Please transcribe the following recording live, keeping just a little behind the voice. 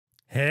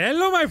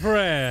Hello my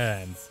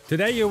friends!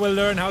 Today you will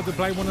learn how to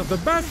play one of the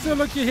best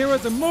solo queue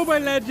heroes in Mobile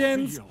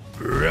Legends,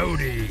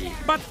 Brody.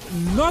 But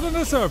not on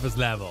a surface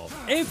level.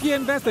 If you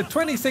invested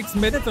 26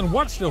 minutes and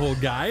watched the whole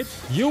guide,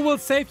 you will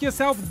save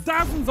yourself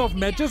dozens of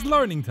matches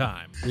learning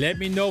time. Let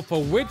me know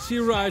for which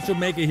hero I should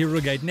make a hero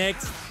guide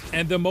next,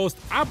 and the most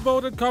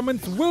upvoted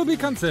comments will be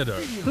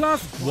considered.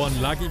 Plus,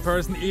 one lucky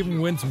person even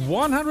wins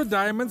 100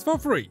 diamonds for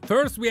free.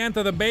 First we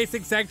enter the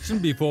basic section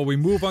before we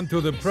move on to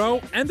the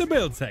pro and the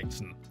build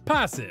section.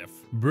 Passive.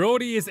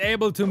 Brody is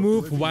able to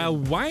move while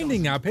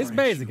winding up his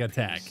basic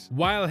attack,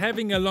 while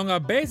having a longer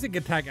basic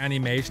attack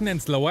animation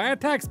and slower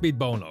attack speed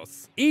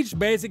bonus. Each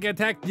basic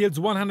attack deals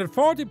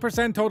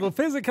 140% total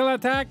physical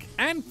attack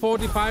and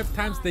 45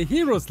 times the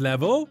hero's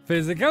level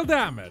physical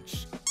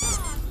damage.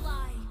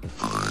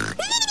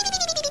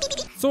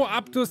 So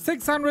up to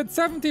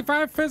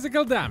 675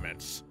 physical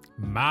damage.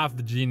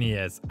 Math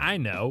genius, I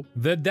know.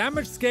 The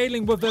damage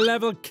scaling with the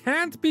level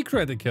can't be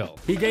critical.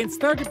 He gains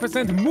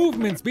 30%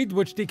 movement speed,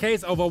 which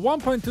decays over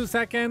 1.2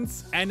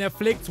 seconds, and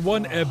inflicts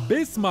one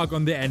abyss mark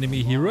on the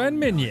enemy hero and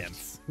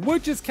minions,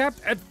 which is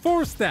capped at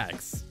 4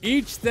 stacks.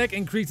 Each stack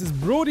increases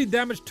Brody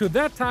damage to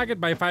that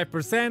target by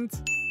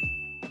 5%,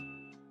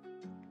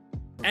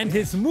 and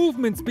his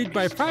movement speed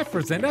by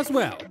 5% as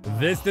well.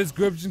 This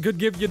description could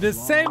give you the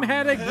same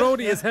headache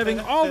Brody is having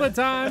all the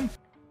time.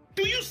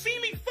 Do you see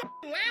me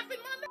laughing,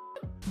 my nigga?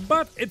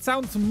 But it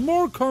sounds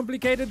more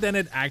complicated than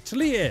it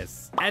actually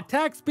is.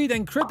 Attack speed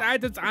and crit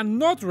items are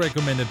not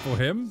recommended for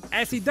him,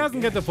 as he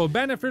doesn't get the full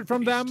benefit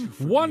from them.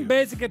 One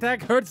basic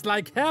attack hurts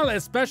like hell,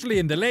 especially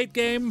in the late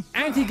game,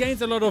 and he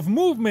gains a lot of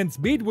movement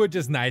speed, which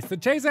is nice to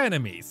chase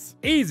enemies.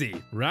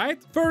 Easy, right?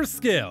 First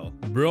skill.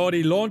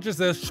 Brody launches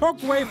a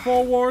shockwave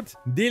forward,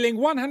 dealing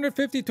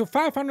 150 to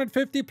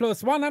 550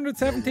 plus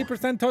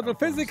 170% total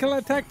physical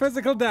attack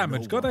physical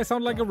damage. God, I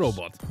sound like a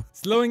robot.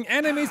 Slowing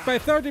enemies by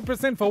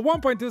 30% for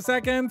 1.2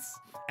 seconds.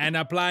 And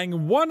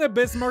applying one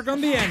abyss mark on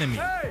the enemy.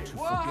 Hey,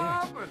 what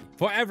happened?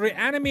 For every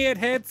enemy it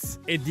hits,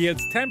 it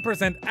deals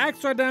 10%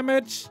 extra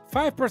damage,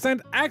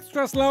 5%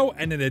 extra slow,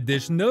 and an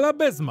additional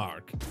abyss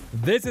mark.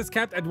 This is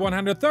capped at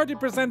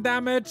 130%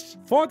 damage,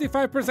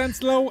 45%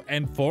 slow,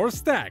 and 4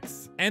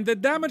 stacks. And the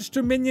damage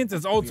to minions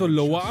is also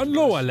lower on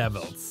lower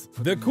levels.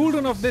 The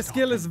cooldown of this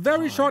skill is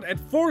very short at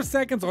 4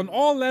 seconds on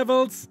all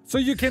levels, so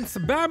you can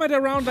spam it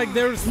around like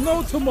there is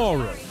no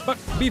tomorrow. But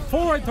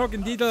before I talk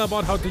in detail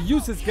about how to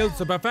use his skills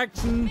to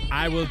perfection,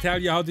 I will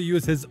tell you how to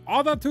use his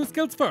other 2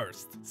 skills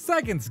first.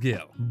 Second skill.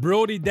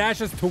 Brody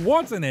dashes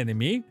towards an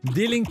enemy,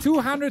 dealing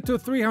 200 to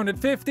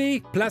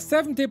 350 plus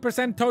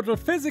 70% total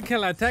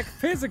physical attack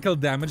physical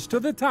damage to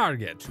the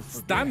target.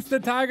 Stuns the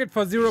target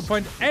for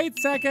 0.8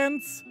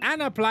 seconds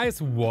and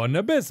applies one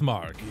abyss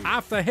mark.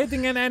 After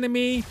hitting an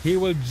enemy, he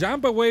will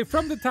jump away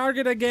from the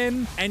target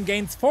again and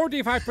gains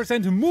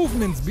 45%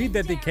 movement speed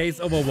that decays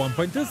over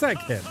 1.2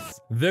 seconds.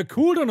 The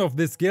cooldown of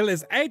this skill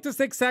is 8 to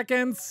 6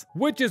 seconds,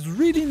 which is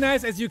really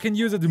nice as you can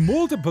use it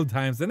multiple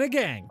times in a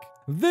gank.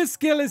 This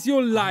skill is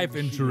your life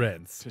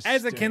insurance,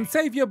 as it can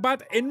save your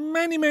butt in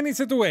many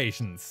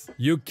situations.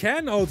 You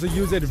can also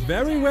use it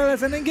very well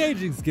as an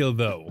engaging skill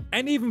though,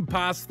 and even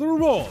pass through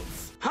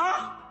walls.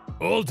 Huh?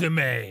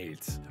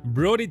 Ultimate.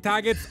 Brody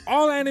targets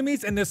all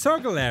enemies in the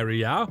circle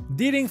area,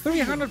 dealing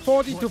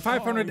 340 to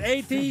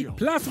 580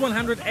 plus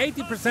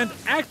 180%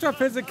 extra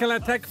physical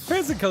attack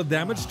physical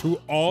damage to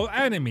all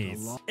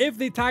enemies. If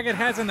the target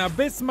has an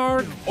abyss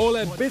mark, all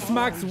abyss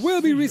marks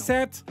will be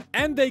reset,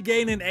 and they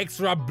gain an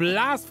extra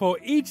blast for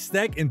each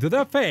stack into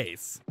their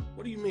face.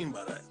 What do you mean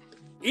by that?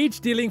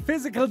 Each dealing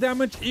physical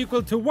damage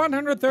equal to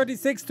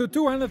 136 to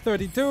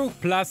 232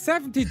 plus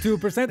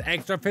 72%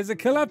 extra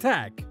physical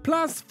attack,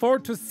 plus 4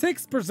 to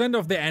 6%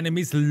 of the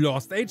enemy's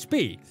lost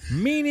HP.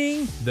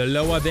 Meaning, the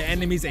lower the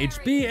enemy's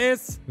HP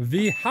is,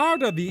 the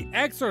harder the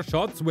extra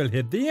shots will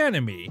hit the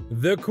enemy.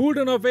 The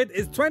cooldown of it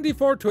is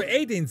 24 to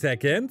 18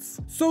 seconds,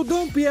 so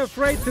don't be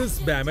afraid to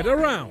spam it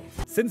around.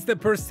 Since the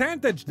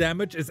percentage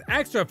damage is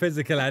extra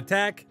physical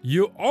attack,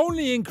 you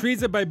only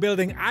increase it by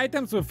building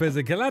items with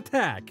physical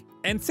attack.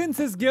 And since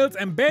his skills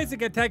and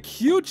basic attack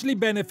hugely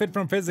benefit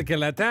from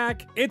physical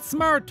attack, it's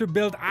smart to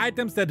build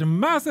items that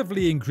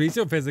massively increase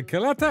your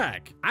physical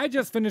attack. I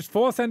just finished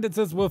 4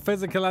 sentences with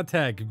physical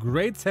attack.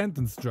 Great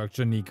sentence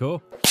structure,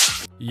 Nico.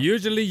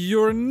 Usually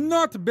you're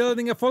not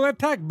building a full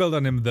attack build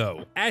on him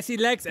though, as he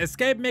lacks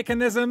escape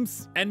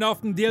mechanisms and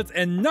often deals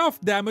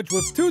enough damage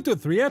with 2 to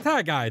 3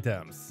 attack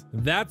items.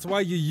 That's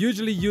why you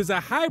usually use a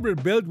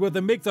hybrid build with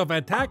a mix of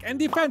attack and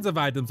defensive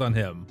items on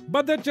him.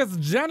 But that's just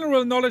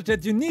general knowledge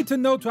that you need to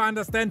know to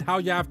understand how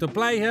you have to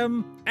play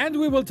him, and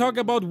we will talk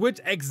about which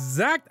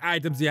exact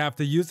items you have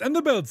to use in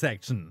the build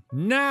section.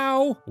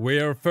 Now,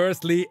 we're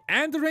firstly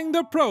entering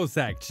the pro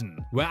section,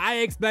 where I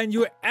explain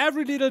you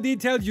every little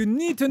detail you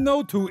need to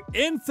know to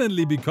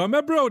instantly become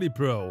a Brody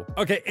Pro.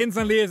 Okay,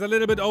 instantly is a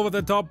little bit over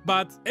the top,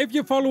 but if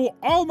you follow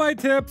all my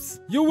tips,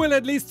 you will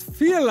at least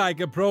feel like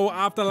a pro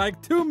after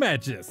like 2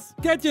 matches.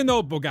 Get your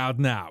notebook out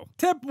now.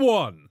 Tip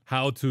 1.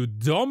 How to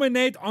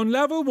dominate on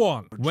level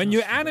 1. When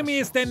your enemy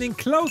is standing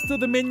close to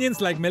the minions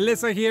like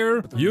Melissa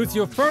here, use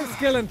your first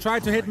skill and try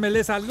to hit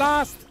Melissa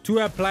last to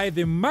apply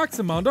the max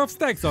amount of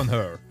stacks on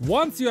her.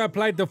 Once you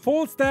applied the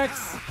full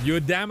stacks,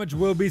 your damage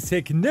will be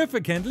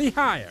significantly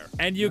higher.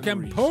 And you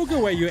can poke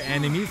away your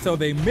enemies so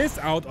they miss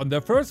out on the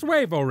first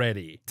wave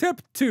already.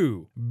 Tip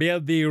 2.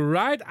 Build the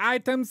right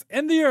items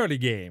in the early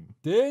game.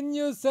 Didn't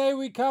you say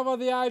we cover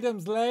the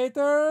items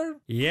later?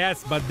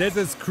 Yes, but this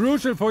is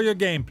crucial for your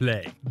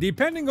gameplay.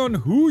 Depending on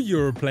who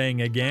you're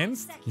playing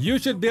against, you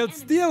should build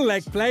steel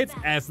leg plates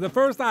as the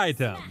first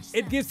item.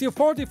 It gives you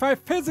 45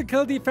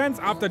 physical defense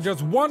after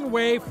just one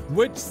wave,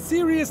 which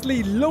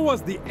seriously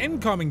lowers the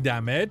incoming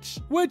damage,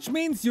 which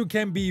means you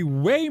can be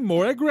way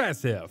more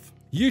aggressive.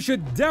 You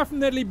should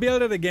definitely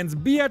build it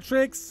against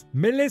Beatrix,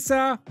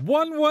 Melissa,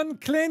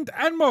 1-1 Clint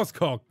and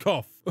Moscow.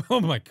 Cough.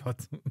 Oh my god,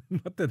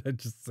 what did I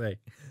just say?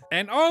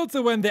 And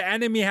also when the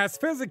enemy has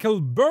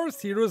physical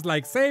burst heroes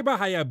like Saber,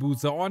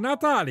 Hayabusa or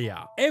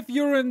Natalia. If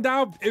you're in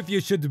doubt if you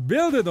should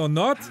build it or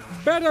not,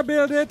 better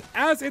build it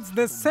as it's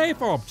the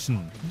safe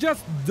option.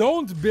 Just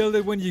don't build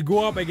it when you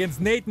go up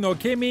against Nathan or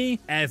Kimmy,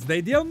 as they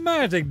deal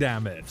magic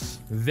damage.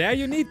 There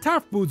you need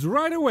tough boots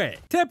right away.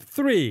 Tip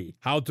 3.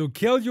 How to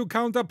kill your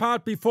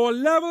counterpart before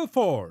level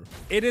 4.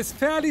 It is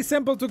fairly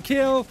simple to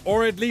kill,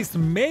 or at least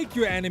make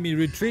your enemy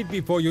retreat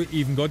before you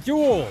even got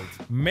your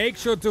ult. Make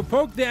sure to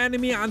poke the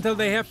enemy until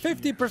they have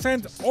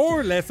 50%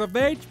 or less of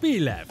their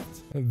HP left.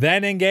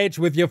 Then engage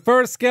with your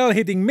first skill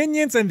hitting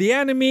minions and the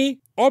enemy.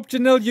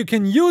 Optional, you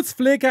can use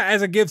Flicker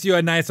as it gives you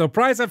a nice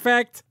surprise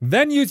effect.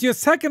 Then use your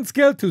second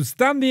skill to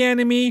stun the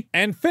enemy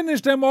and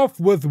finish them off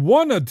with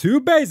 1 or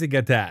 2 basic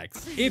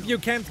attacks. If you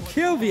can't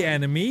kill the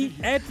enemy,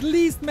 at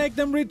least make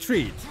them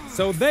retreat,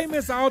 so they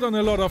miss out on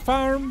a lot of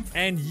farm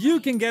and you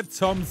can get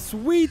some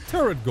sweet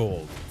turret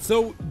gold.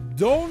 So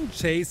don't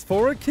chase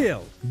for a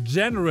kill.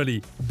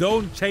 Generally,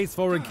 don't chase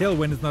for a kill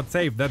when it's not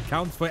safe. That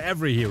counts for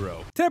every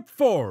hero. Tip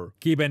 4.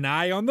 Keep an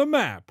eye on the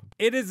map.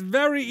 It is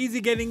very easy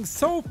getting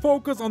so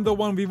focused on the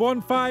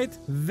 1v1 fight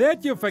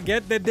that you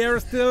forget that there are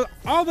still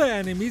other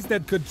enemies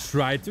that could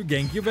try to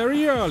gank you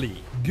very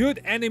early. Good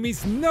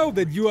enemies know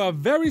that you are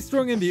very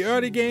strong in the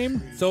early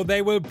game, so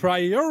they will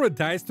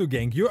prioritize to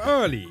gank you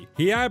early.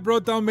 Here I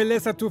brought down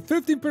Melissa to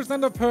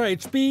 15% of her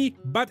HP,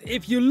 but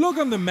if you look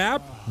on the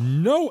map,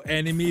 no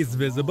enemy is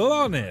visible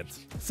on it.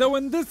 So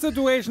in this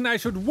situation I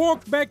should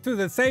walk back to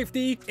the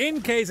safety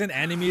in case an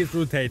enemy is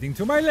rotating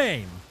to my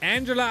lane.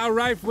 Angela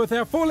arrived with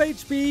her full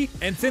HP,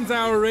 and since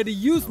I already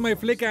used my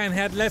flicker and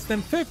had less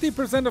than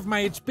 50% of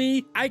my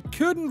HP, I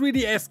couldn't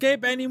really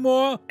escape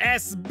anymore,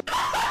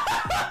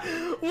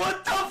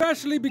 what the?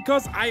 Especially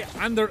because I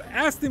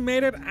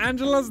underestimated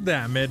Angela's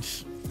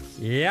damage.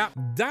 Yeah,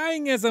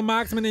 dying as a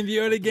marksman in the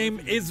early game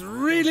is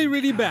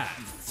really bad.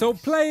 So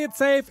play it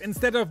safe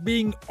instead of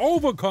being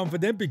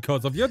overconfident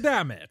because of your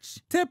damage.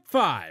 Tip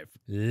 5.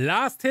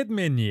 Last hit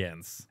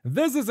minions.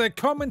 This is a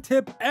common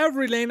tip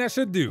every laner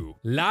should do.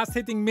 Last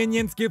hitting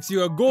minions gives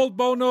you a gold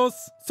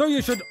bonus, so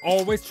you should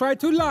always try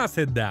to last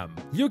hit them.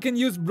 You can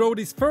use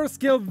Brody's first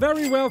skill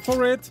very well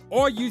for it,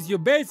 or use your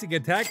basic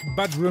attack,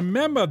 but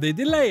remember the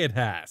delay it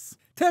has.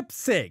 Tip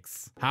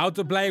 6. How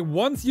to play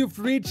once you've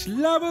reached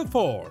level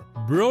 4.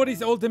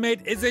 Brody's ultimate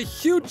is a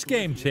huge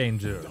game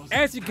changer,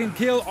 as you can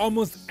kill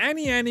almost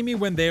any enemy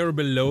when they are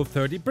below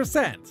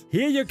 30%.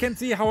 Here you can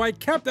see how I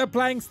kept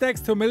applying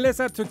stacks to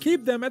Melissa to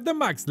keep them at the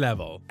max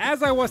level.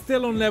 As I was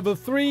still on level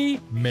 3,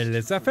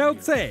 Melissa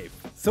felt safe.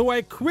 So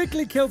I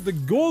quickly killed the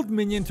gold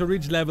minion to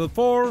reach level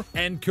 4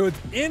 and could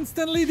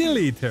instantly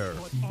delete her.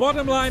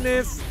 Bottom line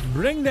is,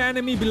 bring the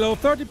enemy below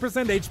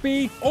 30%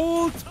 HP,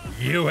 ult,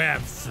 you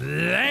have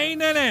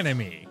slain an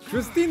enemy.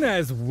 Christina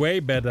is way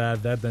better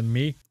at that than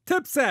me.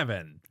 Tip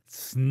 7.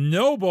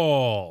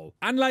 Snowball.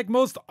 Unlike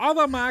most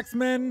other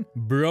marksmen,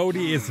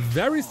 Brody is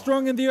very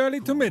strong in the early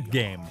to mid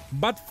game,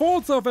 but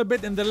falls off a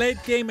bit in the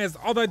late game as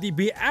other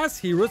DPS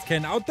heroes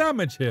can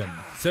outdamage him.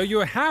 So you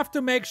have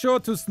to make sure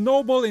to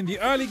snowball in the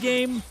early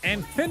game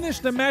and finish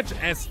the match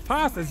as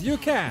fast as you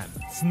can.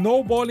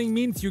 Snowballing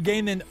means you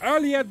gain an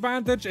early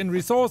advantage in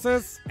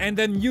resources and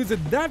then use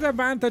that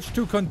advantage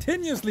to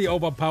continuously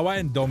overpower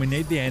and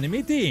dominate the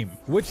enemy team,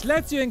 which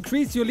lets you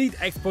increase your lead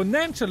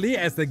exponentially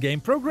as the game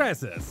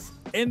progresses.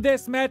 In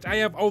this match I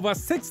have over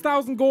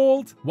 6,000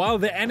 gold, while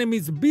the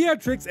enemies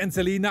Beatrix and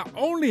Selena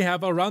only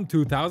have around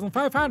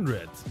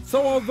 2,500.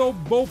 So although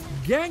both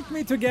ganked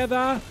me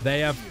together,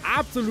 they have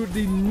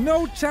absolutely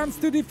no chance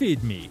to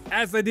defeat me,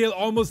 as they deal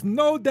almost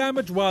no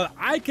damage while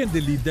I can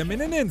delete them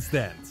in an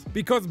instant.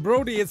 Because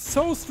Brody is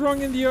so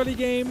strong in the early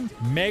game,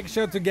 make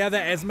sure to gather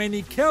as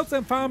many kills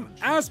and farm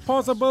as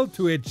possible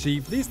to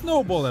achieve the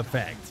snowball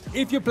effect.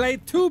 If you play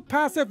too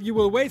passive, you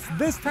will waste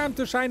this time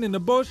to shine in the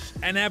bush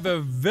and have a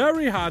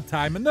very hard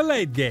time in the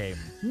late game.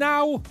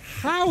 Now,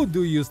 how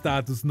do you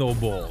start to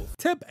snowball?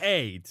 Tip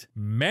 8.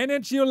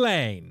 Manage your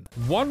lane.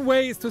 One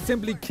way is to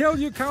simply kill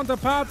your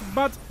counterpart,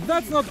 but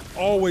that's not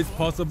always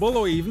possible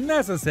or even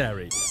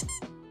necessary.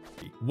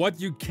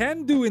 What you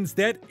can do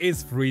instead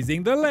is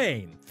freezing the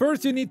lane.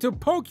 First you need to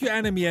poke your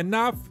enemy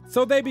enough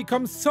so they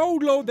become so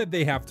low that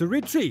they have to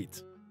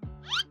retreat.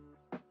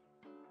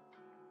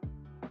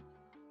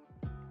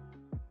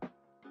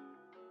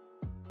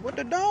 What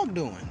the dog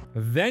doing?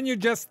 Then you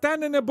just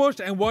stand in a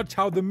bush and watch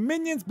how the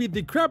minions beat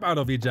the crap out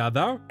of each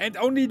other and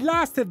only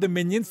last hit the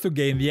minions to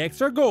gain the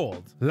extra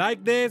gold.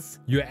 Like this,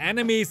 your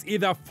enemy is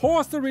either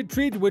forced to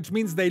retreat, which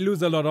means they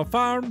lose a lot of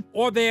farm,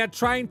 or they are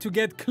trying to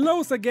get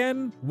close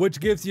again, which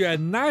gives you a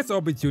nice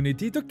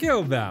opportunity to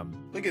kill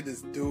them. Look at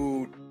this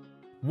dude.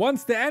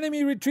 Once the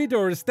enemy retreat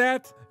or is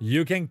dead,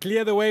 you can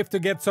clear the wave to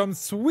get some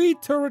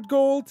sweet turret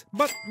gold,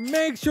 but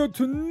make sure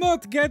to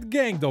not get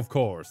ganked, of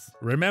course.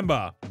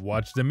 Remember,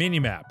 watch the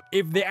minimap.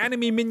 If the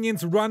enemy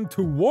minions run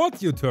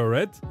towards your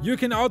turret, you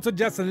can also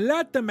just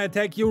let them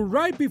attack you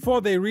right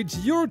before they reach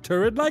your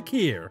turret, like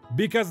here,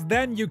 because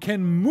then you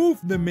can move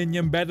the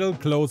minion battle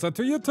closer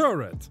to your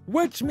turret,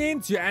 which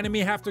means your enemy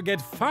have to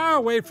get far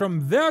away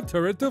from their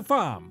turret to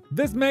farm.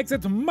 This makes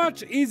it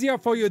much easier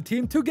for your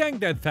team to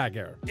gank that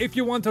fagger. If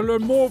you want to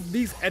learn more of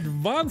these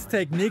advanced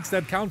techniques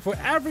that count for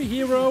every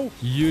hero,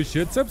 you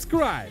should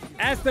subscribe,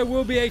 as there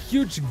will be a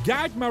huge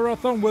guide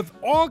marathon with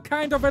all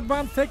kinds of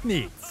advanced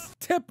techniques.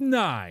 Tip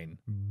 9.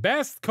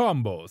 Best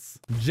combos.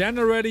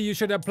 Generally, you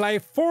should apply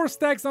 4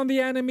 stacks on the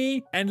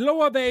enemy and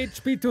lower the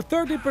HP to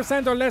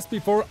 30% or less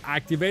before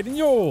activating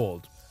your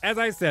ult. As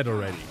I said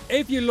already,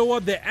 if you lower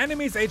the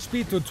enemy's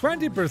HP to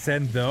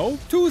 20% though,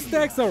 2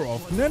 stacks are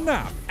often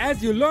enough.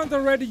 As you learned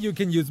already, you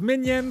can use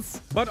minions,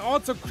 but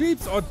also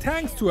creeps or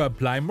tanks to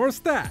apply more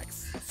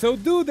stacks. So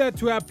do that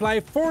to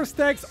apply 4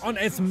 stacks on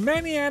as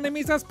many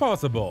enemies as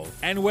possible,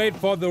 and wait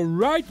for the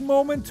right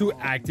moment to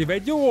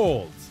activate your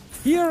ult.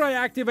 Here I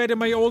activated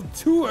my ult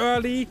too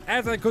early,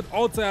 as I could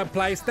also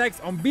apply stacks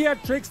on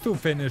Beatrix to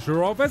finish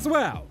her off as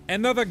well.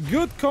 Another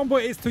good combo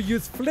is to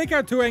use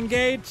Flicker to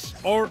engage,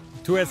 or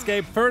to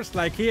escape first,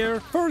 like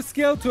here. First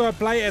skill to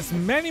apply as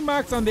many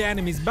marks on the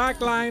enemy's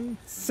backline.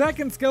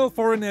 Second skill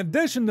for an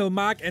additional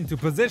mark and to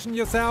position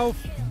yourself.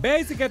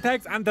 Basic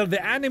attacks until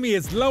the enemy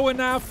is low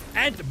enough,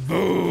 and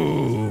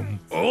boom!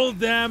 Ult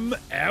them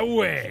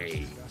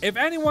away! If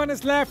anyone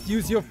is left,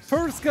 use your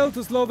first skill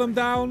to slow them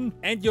down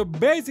and your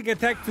basic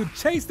attack to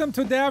chase them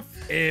to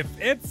death if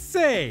it's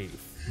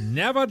safe.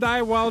 Never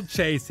die while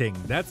chasing,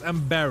 that's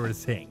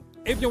embarrassing.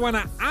 If you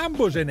wanna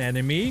ambush an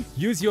enemy,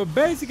 use your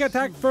basic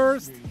attack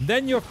first,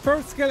 then your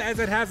first skill as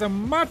it has a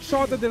much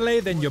shorter delay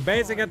than your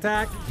basic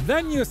attack,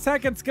 then your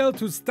second skill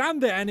to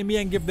stun the enemy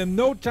and give them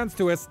no chance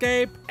to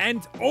escape,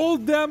 and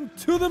ult them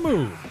to the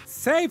moon.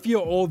 Save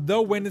your ult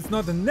though when it's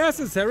not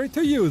necessary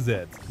to use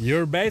it.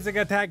 Your basic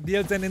attack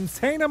deals an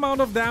insane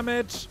amount of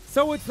damage,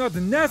 so it's not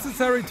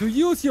necessary to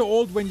use your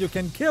ult when you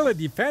can kill a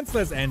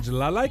defenseless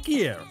Angela like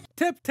here.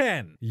 Tip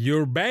 10.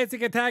 Your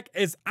basic attack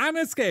is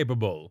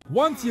unescapable.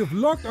 Once you've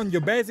locked on your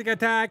basic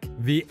attack,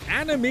 the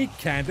enemy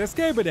can't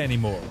escape it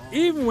anymore,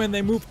 even when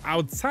they move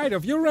outside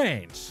of your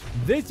range.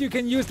 This you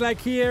can use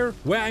like here,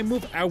 where I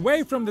move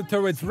away from the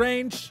turret's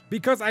range,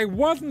 because I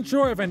wasn't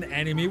sure if an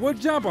enemy would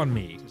jump on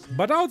me.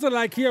 But also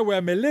like here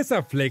where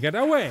Melissa flickered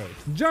away.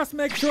 Just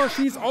make sure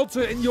she's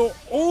also in your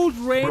old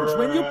range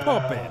when you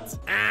pop it.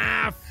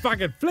 Ah, fuck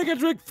it, flicker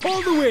trick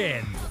for the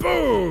win!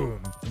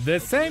 Boom! The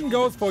same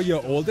goes for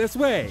your ult as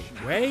well.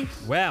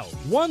 Well,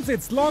 once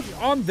it's locked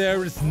on,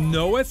 there is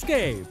no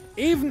escape.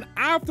 Even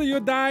after you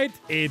died,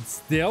 it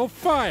still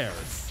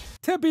fires.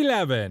 Tip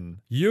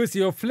 11. Use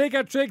your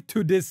flicker trick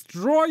to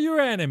destroy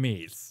your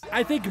enemies.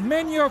 I think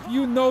many of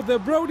you know the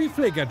Brody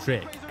flicker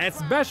trick,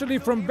 especially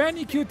from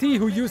Benny QT,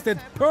 who used it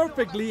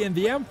perfectly in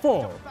the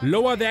M4.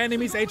 Lower the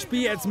enemy's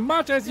HP as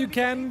much as you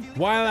can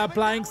while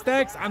applying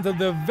stacks until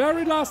the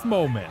very last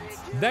moment.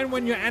 Then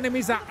when your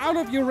enemies are out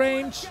of your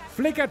range,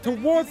 flicker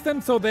towards them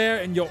so they're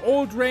in your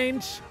old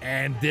range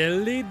and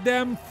delete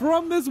them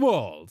from this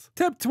world.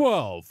 Tip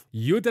 12.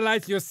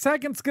 Utilize your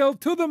second skill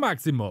to the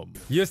maximum.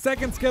 Your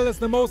second skill is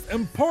the most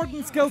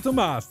important skill to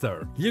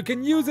master. You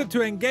can use it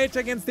to engage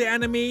against the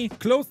enemy,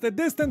 close the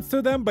distance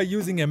to them by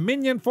using a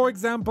minion for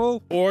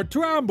example, or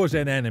to ambush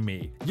an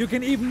enemy. You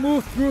can even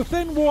move through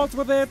thin walls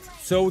with it,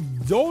 so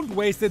don't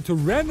waste it to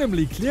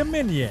randomly clear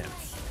minions.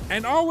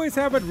 And always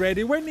have it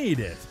ready when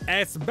needed,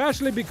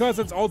 especially because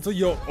it's also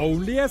your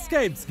only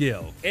escape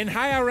skill. In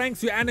higher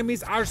ranks, your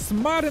enemies are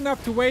smart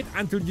enough to wait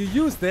until you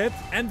used it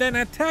and then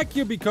attack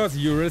you because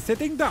you're a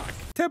sitting duck.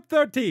 Tip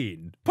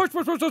 13. Push,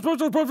 push, push, push, push,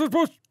 push, push,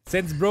 push.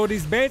 Since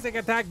Brody's basic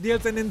attack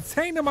deals an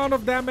insane amount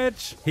of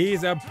damage, he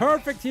is a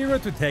perfect hero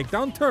to take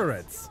down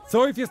turrets.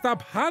 So if you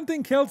stop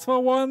hunting kills for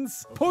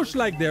once, push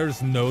like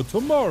there's no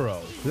tomorrow.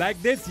 Like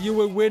this, you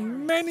will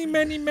win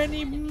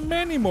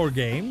many more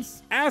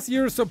games, as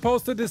you're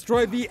supposed to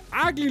destroy the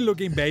ugly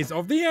looking base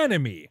of the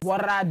enemy.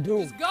 What'd I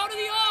do? Just go to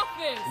the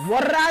office!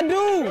 What'd I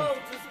do? Bro,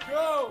 just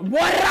go.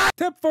 What?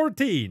 Tip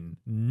 14.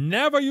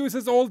 Never use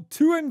his ult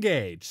to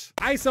engage.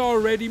 I saw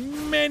already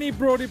many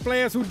Brody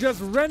players who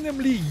just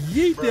randomly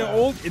yeet their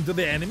ult into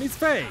the enemy's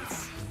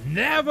face.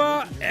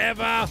 Never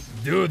ever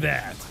do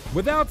that.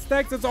 Without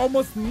stacks, it's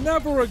almost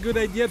never a good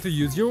idea to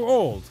use your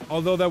ult.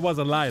 Although that was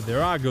a lie,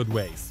 there are good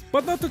ways.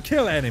 But not to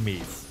kill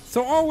enemies.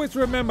 So always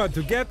remember,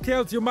 to get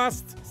kills you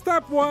must: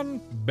 Step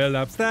 1, build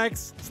up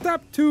stacks.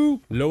 Step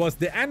 2, lowers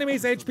the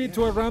enemy's HP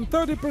to around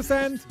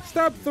 30%.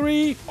 Step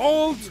 3,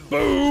 ult,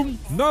 boom,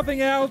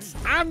 nothing else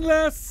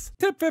unless...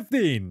 Tip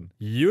 15,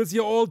 use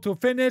your ult to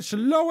finish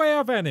low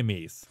AF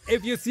enemies.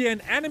 If you see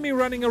an enemy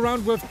running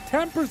around with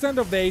 10%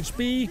 of the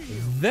HP,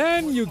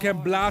 then you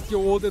can blast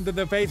your ult into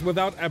the face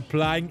without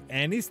applying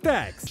any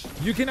stacks.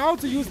 You can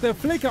also use the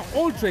flicker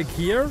ult trick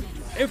here,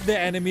 if the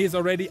enemy is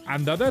already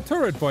under the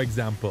turret, for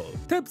example.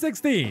 Tip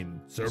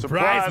 16.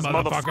 Surprise,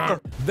 motherfucker!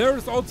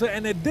 There's also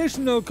an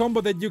additional combo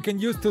that you can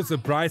use to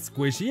surprise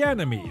squishy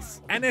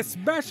enemies. And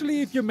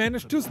especially if you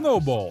manage to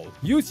snowball.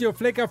 Use your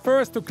flicker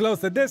first to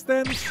close the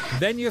distance,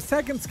 then your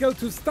second skill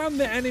to stun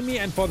the enemy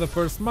and for the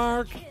first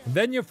mark,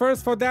 then your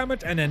first for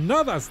damage and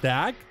another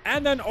stack,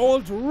 and then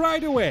ult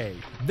right away.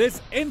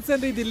 This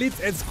instantly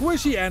deletes a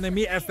squishy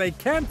enemy as they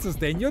can't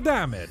sustain your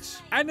damage.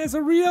 And is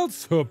a real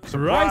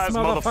surprise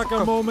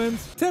motherfucker moment.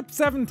 Tip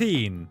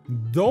 17.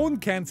 Don't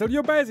cancel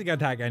your basic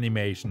attack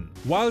animation.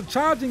 While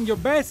charging your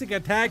basic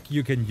attack,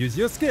 you can use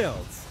your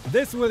skills.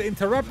 This will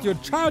interrupt your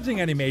charging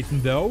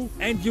animation though,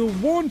 and you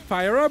won't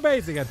fire a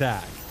basic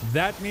attack.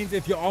 That means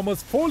if you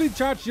almost fully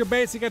charge your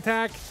basic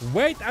attack,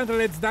 wait until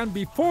it's done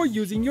before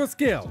using your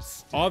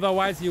skills.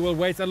 Otherwise you will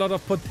waste a lot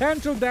of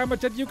potential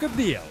damage that you could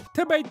deal.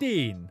 Tip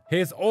 18.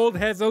 His ult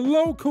has a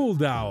low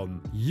cooldown.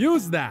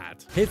 Use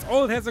that. His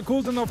ult has a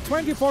cooldown of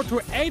 24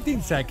 to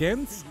 18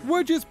 seconds,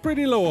 which is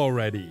pretty low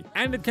already.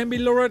 And it can be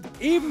lowered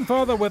even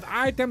further with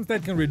items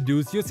that can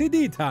reduce your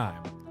CD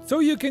time. So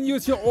you can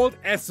use your ult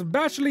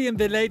especially in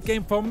the late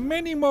game for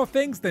many more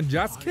things than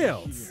just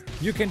kills.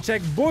 You can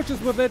check bushes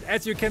with it,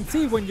 as you can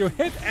see when you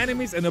hit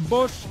enemies in a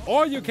bush,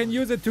 or you can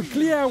use it to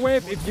clear a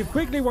wave if you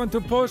quickly want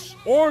to push,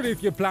 or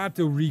if you plan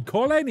to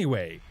recall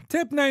anyway.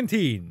 Tip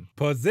 19.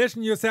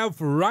 Position yourself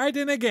right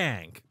in a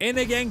gank. In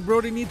a gank,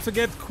 Brody needs to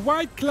get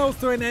quite close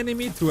to an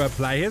enemy to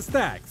apply his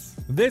stacks.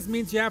 This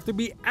means you have to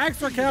be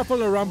extra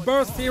careful around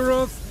burst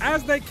heroes,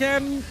 as they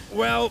can,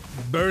 well,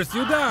 burst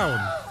you down.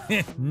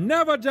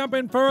 Never jump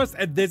in first,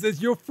 and this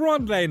is your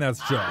front laner's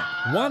job.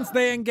 Once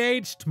they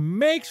engaged,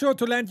 make sure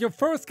to land your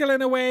first skill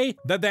in a way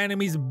that the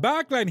enemy's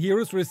backline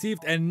heroes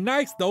received a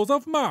nice dose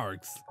of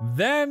marks.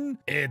 Then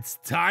it's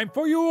time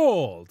for your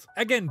ult.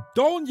 Again,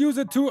 don't use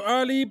it too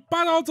early,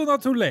 but also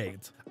not too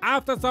late.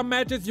 After some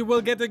matches you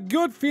will get a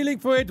good feeling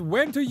for it,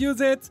 when to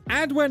use it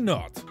and when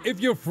not.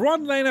 If your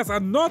front laners are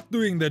not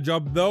doing the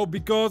job though,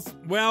 because,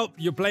 well,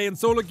 you play in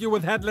solo queue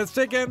with headless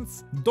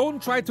chickens,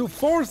 don't try to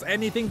force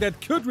anything that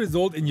could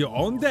result in your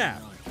own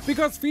death.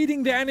 Because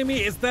feeding the enemy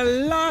is the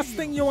last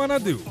thing you wanna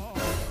do.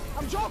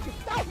 I'm joking!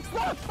 Stop!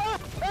 Stop!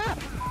 Stop!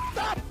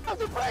 Stop! Stop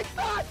the break!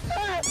 Stop!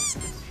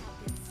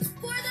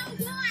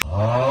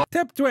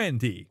 Tip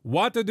 20.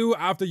 What to do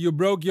after you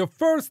broke your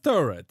first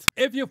turret.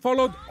 If you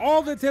followed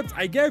all the tips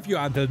I gave you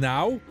until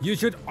now, you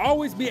should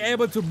always be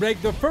able to break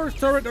the first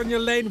turret on your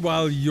lane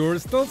while you're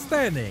still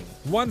standing.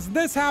 Once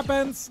this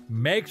happens,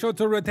 make sure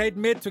to rotate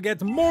mid to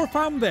get more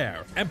farm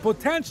there and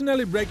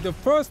potentially break the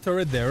first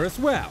turret there as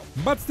well.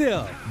 But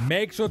still,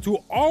 make sure to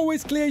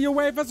always clear your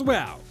wave as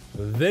well.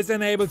 This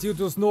enables you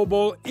to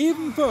snowball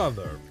even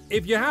further.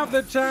 If you have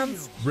the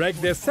chance, break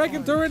the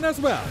second turret as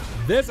well.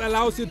 This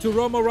allows you to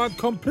roam around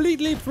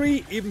completely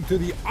free, even to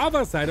the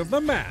other side of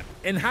the map.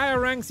 In higher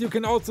ranks you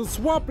can also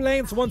swap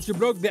lanes once you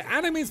broke the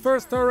enemy's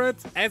first turret,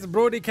 as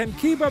Brody can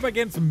keep up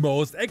against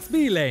most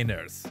XP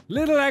laners.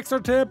 Little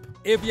extra tip,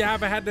 if you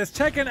have had this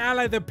check-in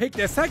ally that picked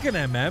a second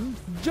MM,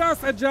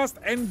 just adjust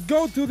and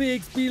go to the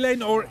XP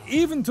lane or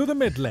even to the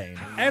mid lane,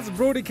 as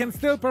Brody can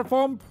still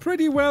perform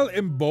pretty well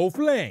in both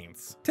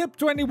lanes. Tip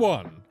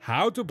 21.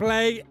 How to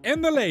play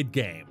in the late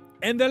game.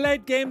 In the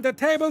late game the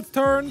tables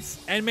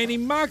turns and many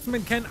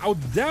marksmen can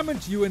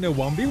outdamage you in a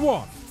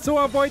 1v1. So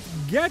avoid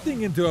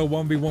getting into a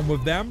 1v1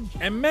 with them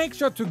and make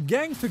sure to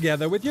gank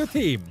together with your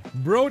team.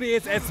 Brody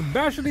is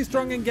especially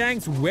strong in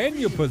ganks when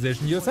you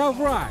position yourself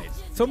right.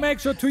 So make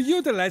sure to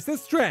utilize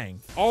his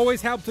strength.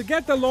 Always help to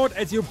get the Lord,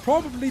 as you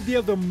probably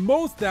deal the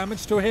most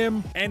damage to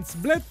him, and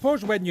split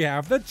push when you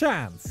have the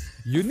chance.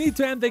 You need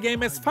to end the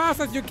game as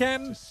fast as you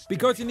can,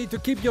 because you need to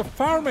keep your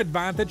farm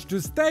advantage to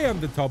stay on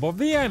the top of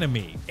the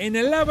enemy. In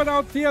a leveled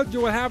out field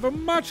you will have a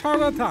much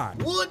harder time.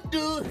 What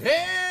the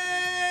hell?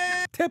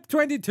 Tip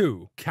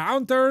 22.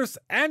 Counters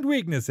and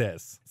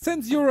weaknesses.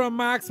 Since you're a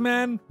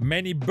marksman,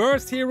 many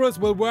burst heroes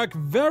will work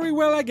very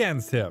well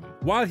against him.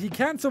 While he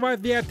can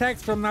survive the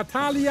attacks from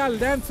Natalia,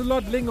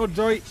 Lancelot, Ling or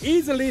Joy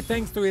easily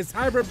thanks to his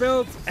hybrid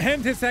build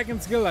and his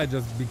second skill, I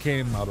just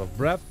became out of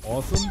breath,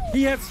 awesome.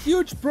 He has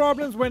huge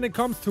problems when it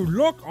comes to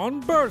lock on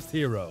burst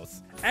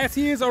heroes, as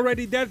he is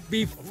already dead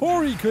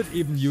before he could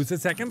even use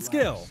his second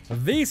skill.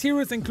 These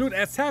heroes include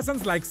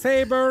assassins like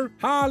Saber,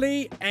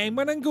 Harley,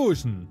 𝐼𝐴 and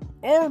𝐵𝐻𝐻,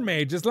 or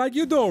mages like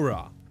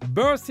Eudora.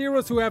 Burst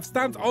heroes who have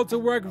stuns also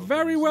work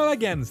very well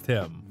against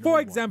him. For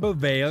example,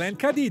 𝐉𝐨 and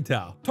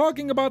𝐾𝐸𝐻.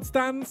 Talking about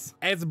stuns,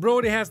 as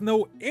Brody has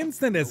no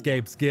instant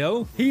escape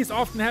skill, he's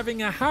often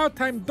having a hard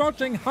time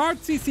dodging hard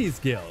CC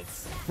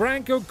skills.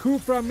 Franco,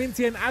 Khufra,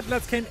 Mincy and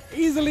Atlas can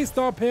easily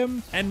stop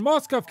him, and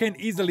Moskov can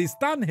easily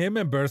stun him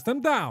and burst him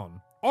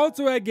down.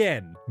 Also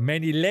again,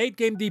 many late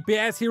game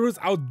DPS heroes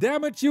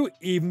outdamage you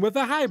even with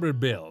a hybrid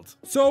build.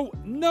 So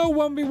no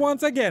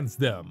 1v1s against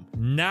them.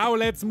 Now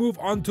let's move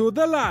on to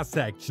the last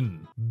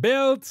section.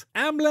 Builds,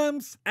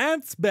 emblems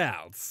and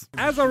spells.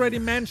 As already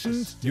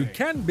mentioned, you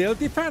can build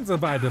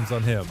defensive items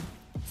on him.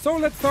 So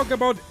let's talk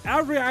about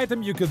every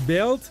item you could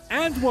build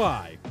and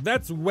why.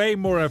 That's way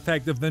more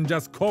effective than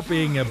just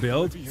copying a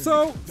build,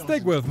 so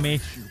stick with me.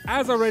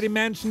 As already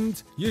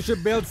mentioned, you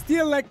should build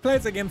steel leg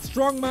plates against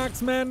strong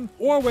marksmen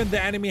or when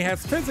the enemy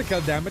has physical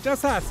damage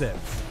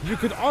assassins. You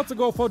could also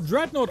go for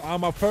dreadnought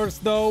armor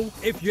first though,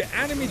 if your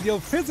enemy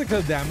deals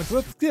physical damage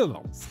with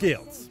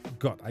skills.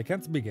 God, I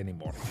can't speak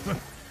anymore.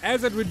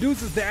 As it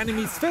reduces the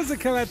enemy's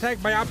physical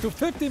attack by up to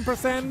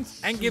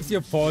 15% and gives you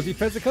 40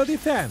 physical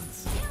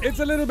defense. It's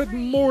a little bit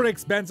more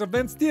expensive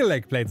than steel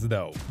leg plates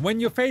though. When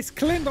you face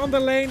Clint on the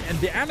lane and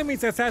the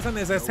enemy's assassin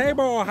is a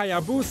Saber or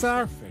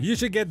Hayabusa, you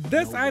should get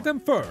this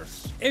item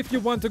first. If you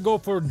want to go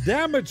for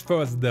damage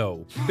first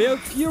though, build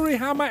Fury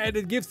Hammer and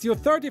it gives you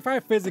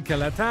 35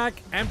 physical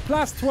attack and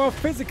plus 12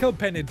 physical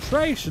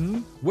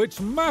penetration, which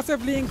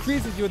massively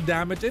increases your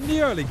damage in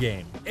the early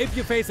game. If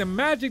you face a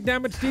magic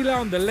damage dealer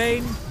on the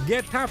lane,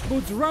 get tough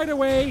boots right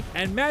away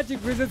and magic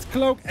resist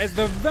cloak as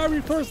the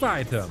very first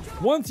item.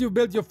 Once you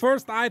build your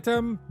first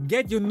item,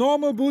 get your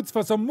normal boots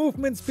for some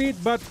movement speed,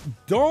 but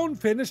don't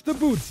finish the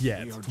boots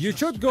yet. You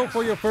should go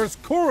for your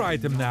first core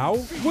item now,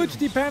 which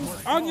depends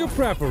on your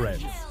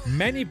preference.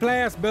 Many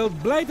players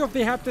build Blade of the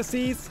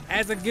Heptaseas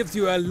as it gives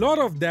you a lot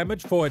of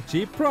damage for a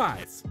cheap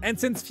price. And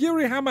since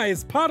Fury Hammer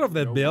is part of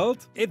that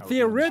build, it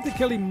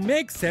theoretically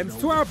makes sense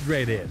to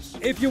upgrade it.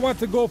 If you want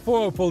to go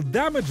for a full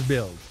damage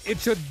build, it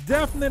should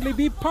definitely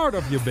be part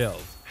of your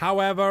build.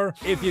 However,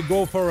 if you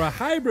go for a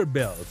hybrid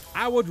build,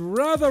 I would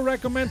rather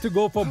recommend to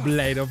go for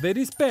Blade of the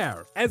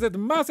Despair, as it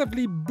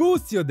massively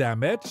boosts your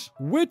damage,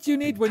 which you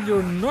need when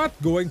you're not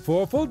going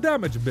for a full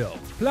damage build.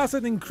 Plus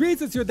it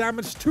increases your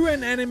damage to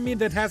an enemy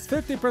that has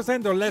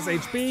 50% or less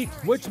HP,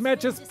 which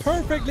matches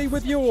perfectly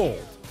with your ult.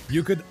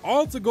 You could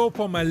also go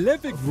for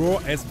Malefic Roar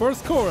as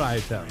first core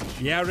item.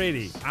 Yeah,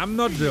 really, I'm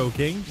not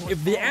joking.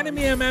 If the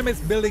enemy MM is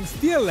building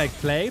steel leg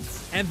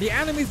plates and the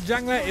enemy's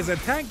jungler is a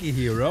tanky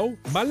hero,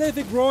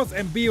 Malefic Roar's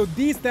and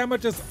BOD's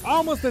damage is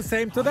almost the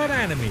same to that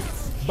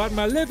enemy's. But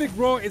Malefic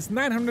Roar is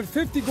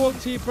 950 gold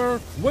cheaper,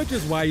 which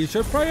is why you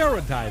should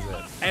prioritize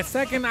it. As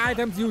second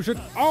items, you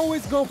should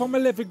always go for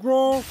Malefic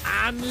Roar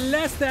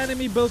unless the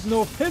enemy builds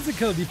no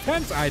physical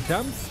defense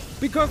items,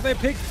 because they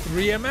pick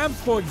 3 MMs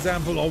for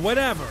example or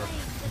whatever.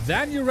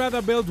 Then you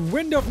rather build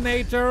Wind of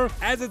Nature,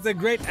 as it's a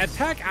great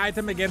attack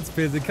item against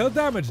physical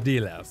damage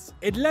dealers.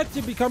 It lets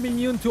you become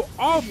immune to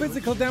all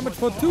physical damage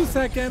for 2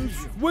 seconds,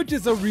 which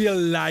is a real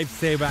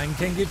lifesaver and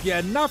can give you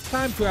enough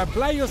time to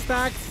apply your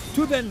stacks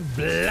to then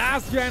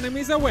blast your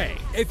enemies away.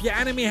 If your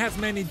enemy has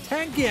many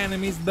tanky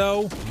enemies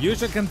though, you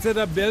should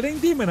consider building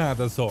Demon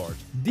Hunter Sword.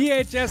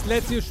 DHS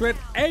lets you shred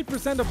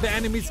 8% of the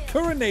enemy's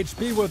current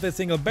HP with a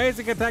single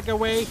basic attack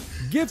away,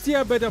 gives you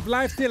a bit of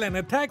lifesteal and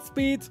attack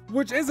speed,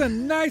 which is a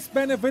nice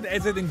benefit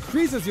as it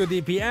increases your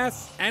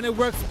DPS, and it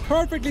works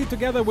perfectly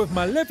together with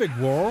Malefic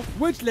Roar,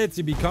 which lets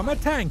you become a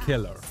tank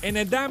killer. In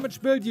a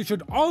damage build you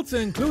should also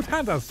include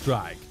Hunter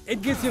Strike.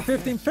 It gives you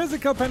 15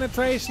 physical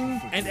penetration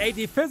and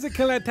 80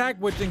 physical attack,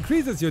 which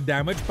increases your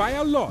damage by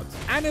a lot.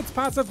 And its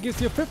passive gives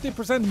you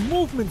 50%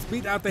 movement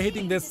speed after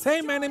hitting the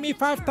same enemy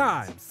 5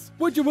 times,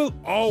 which you will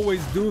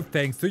always do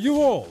thanks to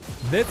your ult.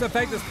 This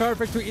effect is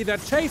perfect to either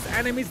chase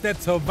enemies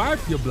that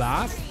survive your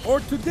blast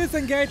or to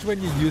disengage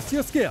when you use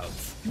your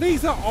skills.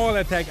 These are all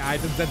attack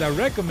items that are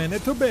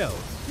recommended to build.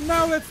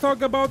 Now let's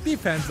talk about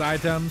defense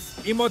items.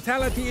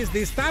 Immortality is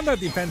the standard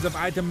defensive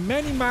item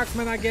many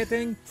marksmen are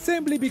getting,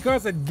 simply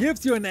because it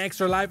gives you an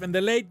extra life in the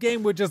late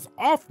game, which is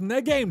often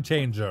a game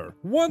changer.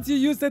 Once you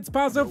use its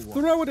passive,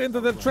 throw it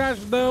into the trash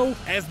though,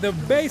 as the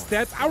base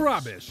stats are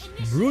rubbish.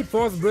 Brute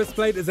Force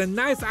Breastplate is a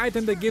nice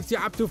item that gives you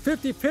up to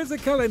 50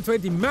 physical and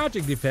 20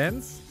 magic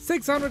defense,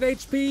 600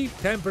 HP,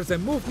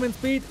 10% movement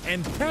speed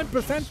and 10%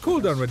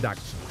 cooldown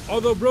reduction.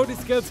 Although Brody's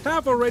skills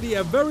have already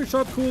a very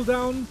short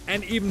cooldown,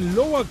 and even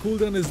lower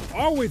cooldown is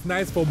always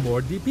nice for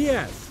more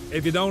DPS.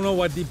 If you don't know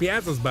what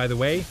DPS is, by the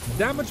way,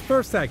 damage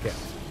per second.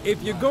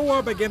 If you go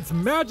up against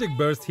magic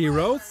burst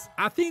heroes,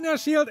 Athena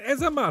Shield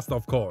is a must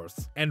of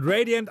course, and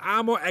Radiant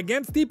Armor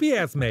against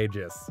DPS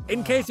mages.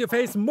 In case you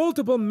face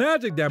multiple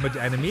magic damage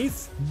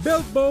enemies,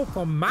 build both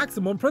for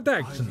maximum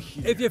protection.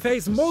 If you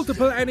face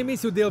multiple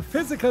enemies who deal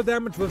physical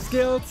damage with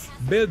skills,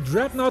 build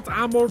Dreadnought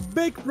Armor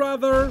Big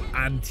Brother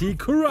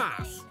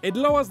Anti-Cuirass. It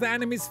lowers the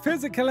enemy's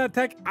physical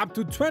attack up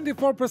to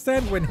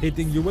 24% when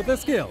hitting you with a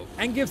skill,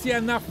 and gives you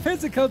enough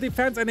physical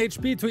defense and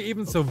HP to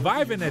even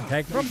survive an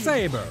attack from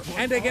Saber.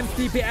 And against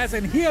DPS DPS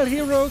and heal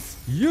heroes,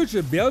 you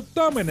should build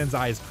Dominance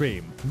Ice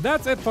Cream.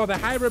 That's it for the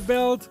hybrid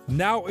build.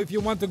 Now if you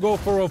want to go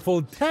for a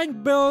full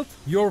tank build,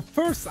 your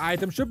first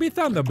item should be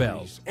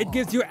Thunderbolt. It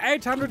gives you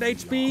 800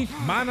 HP,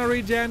 mana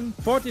regen,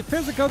 40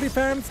 physical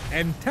defense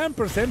and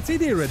 10%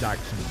 CD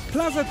reduction.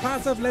 Plus its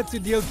passive lets you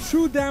deal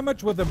true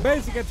damage with a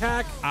basic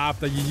attack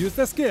after you use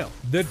the skill.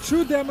 The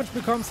true damage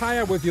becomes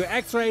higher with your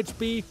extra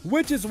HP,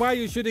 which is why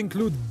you should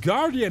include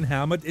Guardian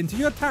Helmet into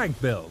your tank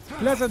build.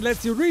 Plus it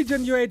lets you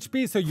regen your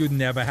HP so you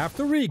never have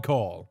to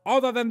recall.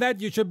 Other than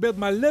that, you should build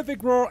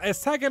Malefic Roar as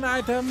second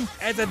item,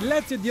 as it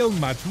lets you deal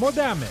much more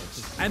damage.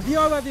 And the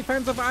other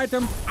defensive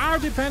items are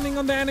depending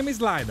on the enemy's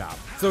lineup.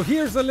 So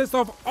here's a list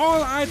of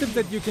all items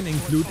that you can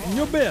include in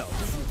your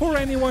builds. For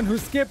anyone who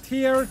skipped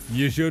here,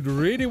 you should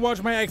really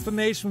watch my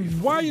explanation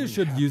why you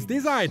should use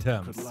these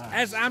items.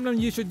 As emblem,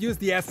 you should use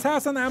the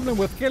Assassin emblem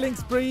with Killing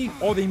Spree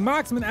or the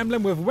Marksman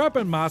emblem with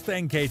Weapon Master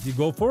in case you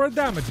go for a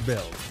damage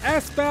build.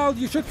 As spell,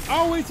 you should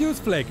always use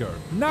Flicker.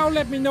 Now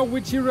let me know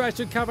which hero I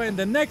should cover in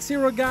the next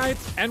hero guide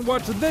and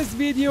watch this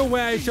video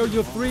where I show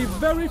you 3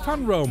 very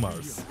fun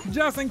roamers.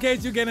 Just in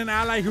case you get an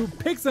ally who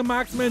picks a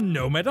marksman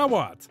no matter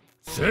what.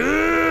 See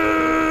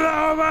you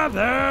over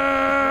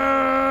there!